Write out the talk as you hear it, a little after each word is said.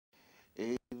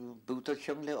Był to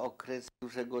ciągle okres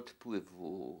dużego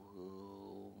odpływu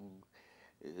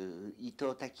i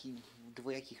to taki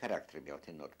dwojaki charakter miał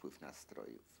ten odpływ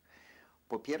nastrojów.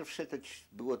 Po pierwsze to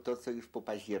było to, co już po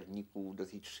październiku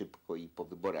dosyć szybko i po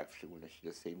wyborach w szczególności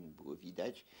do Sejmu było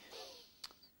widać,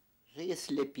 że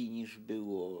jest lepiej niż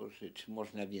było, że czy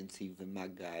można więcej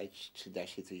wymagać, czy da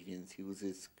się coś więcej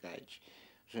uzyskać,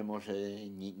 że może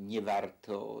nie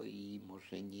warto i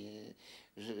może nie,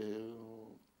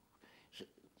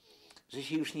 że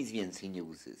się już nic więcej nie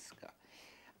uzyska.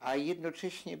 A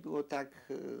jednocześnie było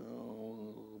tak,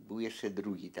 był jeszcze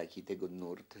drugi taki tego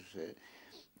nurt, że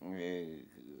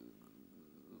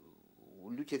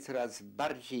ludzie coraz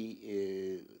bardziej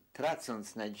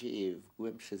tracąc nadzieję w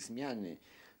głębsze zmiany,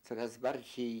 coraz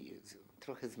bardziej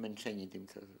trochę zmęczeni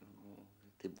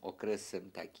tym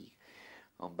okresem takich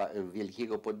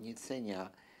wielkiego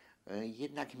podniecenia,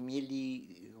 jednak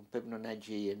mieli pewną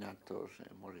nadzieję na to, że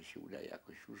może się uda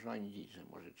jakoś urządzić, że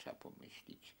może trzeba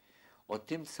pomyśleć o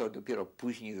tym, co dopiero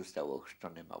później zostało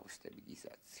ochrzczone małą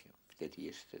stabilizacją. Wtedy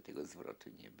jeszcze tego zwrotu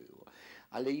nie było.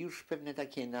 Ale już pewne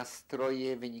takie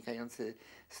nastroje wynikające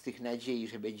z tych nadziei,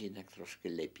 że będzie jednak troszkę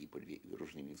lepiej pod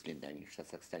różnymi względami w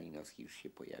czasach stalinowskich już się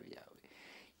pojawiały.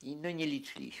 I no nie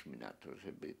liczyliśmy na to,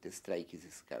 żeby te strajki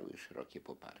zyskały szerokie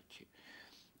poparcie.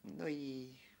 No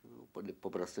i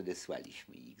po prostu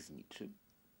odesłaliśmy ich z niczym.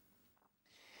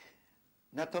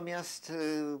 Natomiast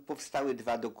powstały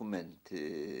dwa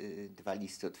dokumenty, dwa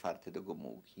listy otwarte do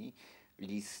Gomułki.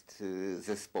 List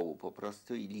zespołu po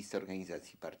prostu i list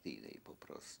organizacji partyjnej po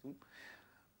prostu.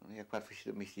 No, jak łatwo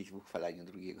się domyślić, w uchwalaniu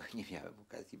drugiego nie miałem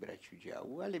okazji brać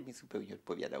udziału, ale mi zupełnie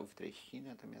odpowiadał w treści.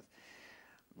 Natomiast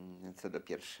co do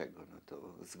pierwszego, no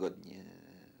to zgodnie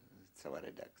cała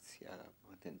redakcja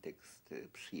ten tekst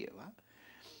przyjęła.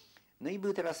 No i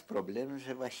był teraz problem,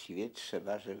 że właściwie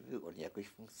trzeba, żeby on jakoś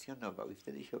funkcjonował. I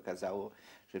wtedy się okazało,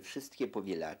 że wszystkie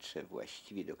powielacze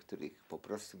właściwie, do których po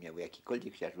prostu miały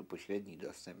jakikolwiek chociażby pośredni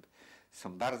dostęp,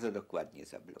 są bardzo dokładnie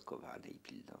zablokowane i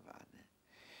pilnowane.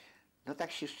 No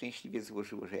tak się szczęśliwie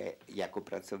złożyło, że ja, jako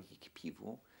pracownik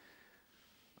Piwu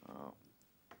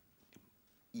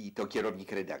i to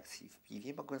kierownik redakcji w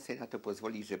Piwie, mogłem sobie na to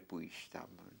pozwolić, że pójść tam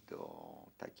do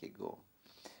takiego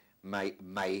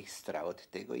majstra od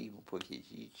tego i mu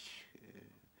powiedzieć: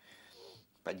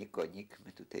 panie Konik,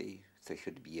 my tutaj coś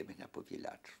odbijemy na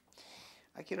powielaczu.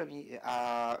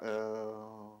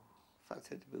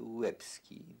 Facet był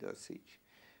łebski dosyć,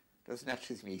 to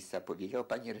znaczy z miejsca powiedział: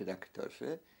 panie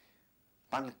redaktorze,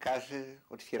 pan każe,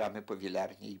 otwieramy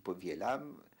powielarnię i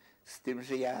powielam, z tym,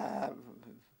 że ja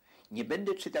nie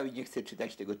będę czytał i nie chcę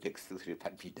czytać tego tekstu, który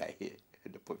pan mi daje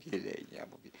do powielenia.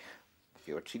 Mówię,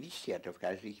 oczywiście, ja to w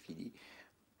każdej chwili,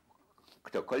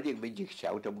 ktokolwiek będzie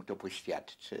chciał, to mu to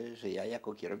poświadczę, że ja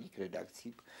jako kierownik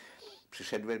redakcji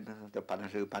przyszedłem do pana,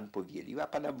 żeby pan powielił, a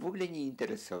pana w ogóle nie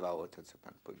interesowało to, co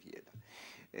pan powiela.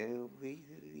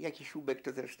 Jakiś ubek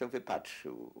to zresztą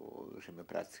wypatrzył, że my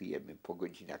pracujemy po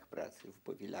godzinach pracy w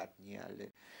powielarni,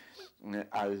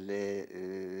 ale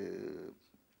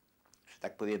że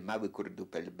tak powiem, mały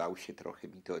kurdupel bał się trochę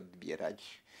mi to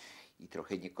odbierać i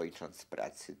trochę nie kończąc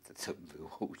pracy, to co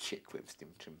było, uciekłem z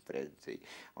tym czym prędzej.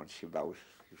 On się bał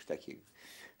już takiego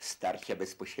starcia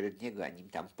bezpośredniego, a nim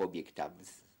tam pobiegł, tam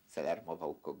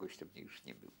zalarmował kogoś, to mnie już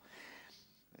nie było.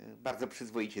 Bardzo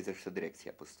przyzwoicie zresztą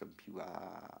dyrekcja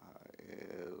postąpiła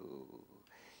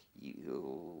i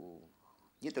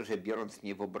nie to, że biorąc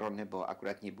mnie w obronę, bo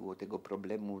akurat nie było tego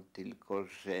problemu, tylko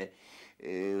że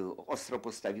ostro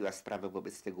postawiła sprawę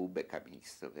wobec tego ubeka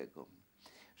miejscowego.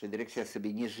 Że dyrekcja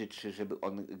sobie nie życzy, żeby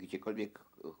on gdziekolwiek,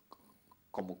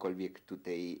 komukolwiek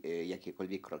tutaj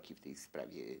jakiekolwiek kroki w tej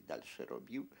sprawie dalsze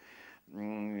robił,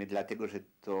 dlatego że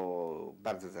to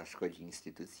bardzo zaszkodzi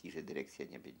instytucji, że dyrekcja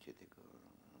nie będzie tego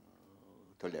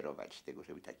tolerować, tego,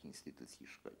 żeby takiej instytucji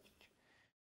szkodzić.